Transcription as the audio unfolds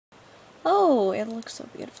Oh, it looks so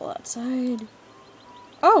beautiful outside.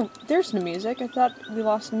 Oh, there's no music. I thought we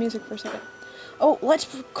lost the music for a second. Oh, let's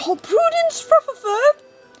call Prudence Rutherford.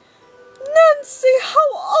 Nancy,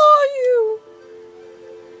 how are you?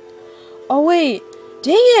 Oh, wait.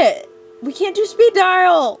 Dang it. We can't do speed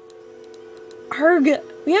dial. Arg.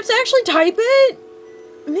 We have to actually type it?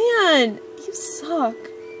 Man, you suck.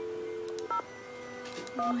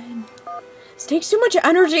 This takes too much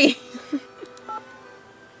energy.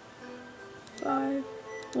 5,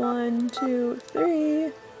 1, 2,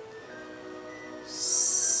 3,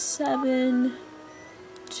 7,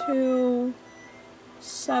 2,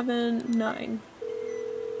 7, 9.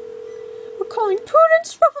 We're calling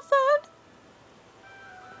Prudence Rutherford.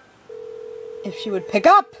 If she would pick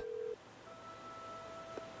up.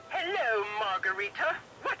 Hello, Margarita.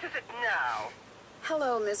 What is it now?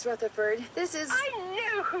 Hello, Miss Rutherford. This is... I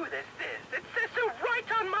know who this is. It says so right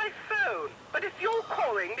on my phone. But if you're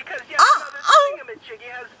calling because yet another thingamajiggy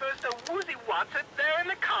has burst a woozy Watson there in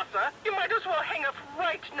the casa, you might as well hang up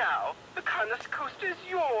right now. The Carnus Coast is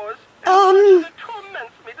yours. It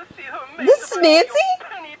torments me to see her make this is Nancy?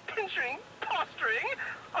 penny pinching, posturing.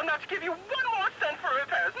 I'll not give you 1 more cent for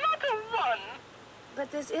repairs. Not a one.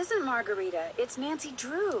 But this isn't Margarita. It's Nancy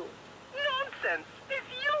Drew. Nonsense. If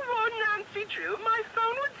you were Nancy Drew, my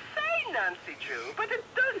phone would say Nancy Drew, but it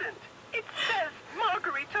doesn't. It says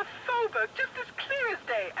Margarita Faubourg, just as clear as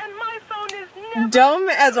day, and my phone is never dumb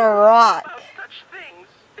as a rock. about such things.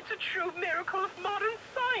 It's a true miracle of modern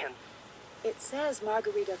science. It says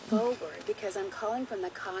Margarita Faubourg because I'm calling from the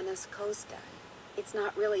Canas Costa. It's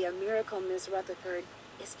not really a miracle, Miss Rutherford.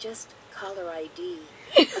 It's just caller ID.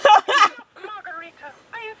 Margarita,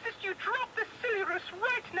 I insist you drop this silly ruse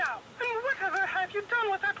right now. And whatever have you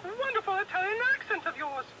done with that wonderful Italian accent of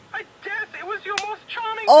yours? I dare say it was your most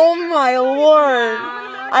charming... Oh my lord.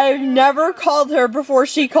 I've never called her before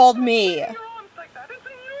she called me.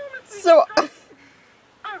 So...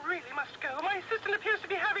 I really must go. My assistant appears to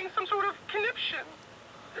be having some sort of conniption.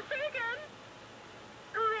 Say again?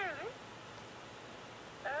 Really?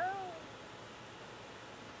 Oh.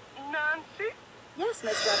 Nancy? Yes,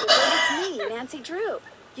 Miss Rutherford, it's me, Nancy Drew.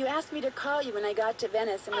 You asked me to call you when I got to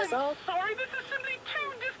Venice and was all... I'm sorry, this is simply too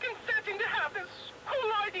disconcerting to have this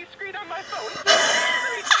whole ID screen on my phone.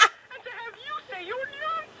 And to have you say you're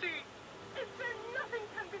Nancy. If then nothing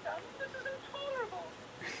can be done, this is intolerable.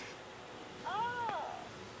 Ah.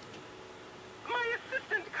 My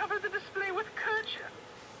assistant covered the display with kerchief.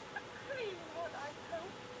 A clean one, I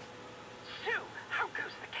hope. So, how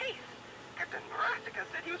goes the case? Captain Brassica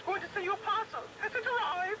said he was going to send you a parcel. Has it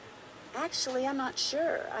arrived? Actually, I'm not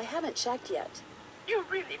sure. I haven't checked yet. You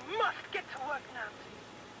really must get to work, Nancy.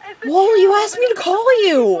 As the Whoa, you chairman asked me to of call the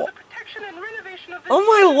you! for the protection and renovation of the Oh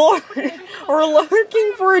my lord! We're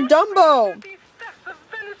lurking for a Dumbo! these thefts of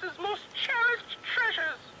Venice's most cherished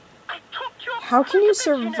treasures. I talked you up How can you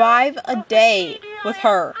quite a bit, survive know, a both the day CDI with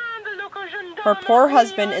her? and the local Her gendarme poor are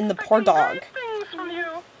husband and the poor expecting dog. great things from you.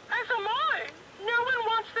 As am I. No one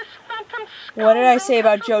wants this phantom What did I scoundrel say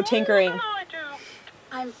about kept Joe more tinkering? than I do.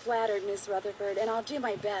 I'm flattered, Miss Rutherford, and I'll do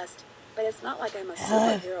my best. But it's not like I'm a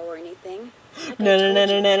superhero or anything. Like I No, told no,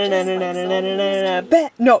 you, no, no, no, no, just no, like no, no, no, solving no, no,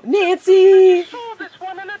 mysteries. no, no, Nancy! Solve this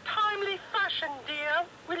one in a timely fashion, dear.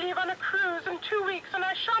 We leave on a cruise in 2 weeks, and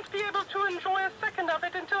I shan't be able to enjoy a second of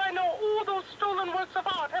it until I know all those stolen works of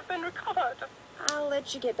art have been recovered. I'll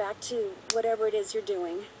let you get back to whatever it is you're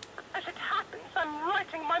doing. As it happens, I'm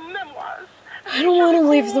writing my memoirs. I don't want to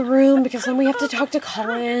leave the room because then we have to talk to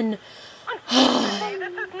Collin. Unfortunately,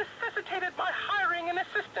 this has necessitated my hiring an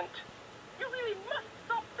assistant. You really must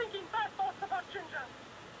stop thinking bad thoughts about Ginger.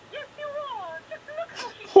 Yes, you are. Just look how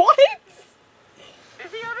she... What?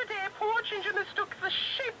 The other day, poor Ginger mistook the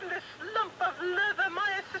shapeless lump of leather my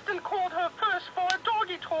assistant called her purse for a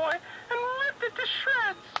doggy toy and ripped it to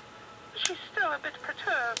shreds. She's still a bit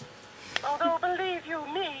perturbed. Although, believe you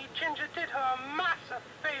me, Ginger did her a massive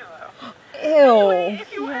favor. Anyway, Ew.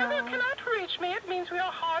 if you ever cannot reach me, it means we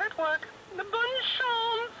are hard at work. The bonne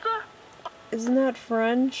chance. Isn't that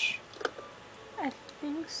French? I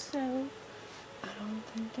think so. I don't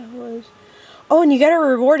think that was... Oh, and you get a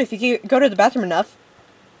reward if you go to the bathroom enough.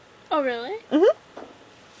 Oh, really? Mm-hmm.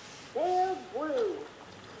 Sail blue.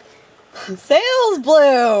 Sails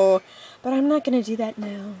blue! But I'm not going to do that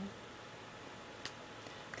now.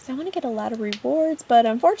 Because I want to get a lot of rewards, but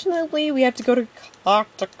unfortunately we have to go to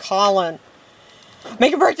talk to Collin.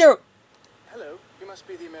 Make a breakthrough! Hello, you must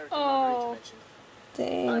be the American Oh. Margarita mentioned.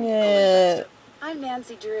 Dang I'm it. I'm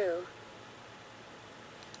Nancy Drew.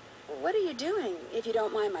 What are you doing, if you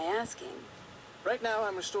don't mind my asking? Right now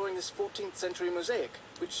I'm restoring this 14th century mosaic,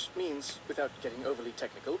 which means, without getting overly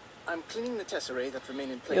technical, I'm cleaning the tesserae that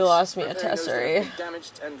remain in place. You lost me a repairing those that tesserae. have been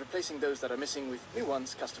damaged and replacing those that are missing with new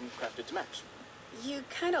ones custom crafted to match. You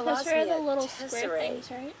kind of lost Those me are the at little square tesserae.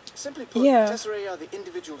 things, right? Simply put, Yeah. tesserae are the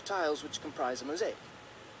individual tiles which comprise a mosaic.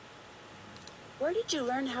 Where did you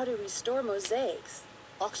learn how to restore mosaics?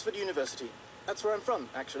 Oxford University. That's where I'm from,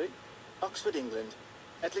 actually. Oxford, England.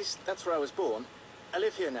 At least, that's where I was born. I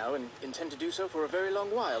live here now and intend to do so for a very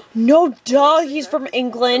long while. No, duh, Say he's that from with no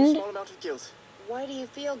England. small amount of guilt. Why do you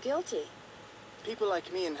feel guilty? People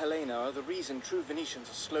like me and Helena are the reason true Venetians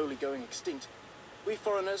are slowly going extinct. We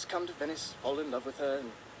foreigners come to Venice, fall in love with her,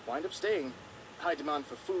 and wind up staying. High demand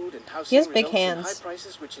for food and housing He has big results in hands. high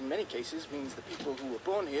prices, which in many cases means the people who were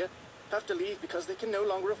born here have to leave because they can no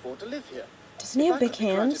longer afford to live here. Doesn't he If have I big could be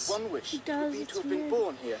granted hands? one wish, He it does, would be it's to have been weird.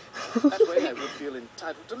 born here. That way I would feel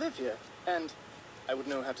entitled to live here, and I would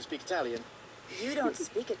know how to speak Italian. You don't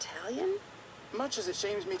speak Italian? Much as it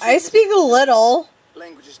shames me to I admit speak it, a little.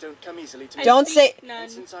 languages don't come easily to me. Don't say. None.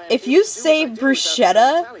 And since I am If able you to do say what I do without speaking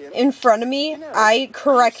bruschetta Italian, in front of me, you know, I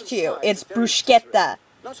correct some you. slides It's are very bruschetta. accurate.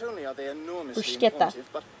 Not only are they enormously Bruschetta. informative,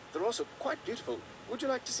 but they're also quite beautiful. Would you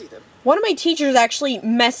like to see them? One of my teachers actually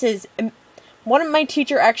messes. One of my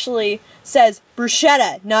teacher actually says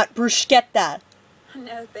bruschetta, not bruschetta.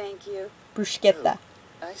 No, thank you. Bruschetta.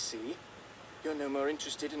 I see. You're no more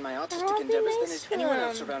interested in my Oh, artistic be endeavors than nice is to anyone him.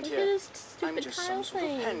 else around Look here. at his I'm stupid just tile some sort of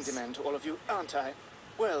things. handyman to all of you, aren't I?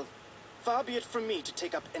 Well, far be it from me to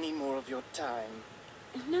take up any more of your time.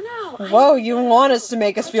 No. Whoa, you want us to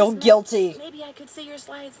make us I feel just meant guilty. Maybe I could see your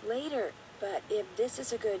slides later. But if this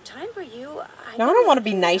is a good time for you, No, I don't want to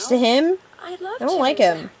be nice to him. I'd love I don't to, like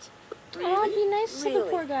in him. fact. Oh, be nice to the Really?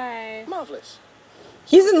 poor guy. Marvelous.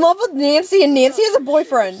 He's in love with Nancy, and Nancy has a Lovely shade of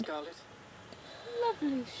boyfriend. scarlet.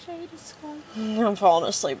 Lovely shade of skull. I'm falling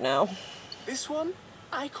asleep now. This one,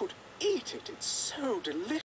 I could eat it. It's so delicious.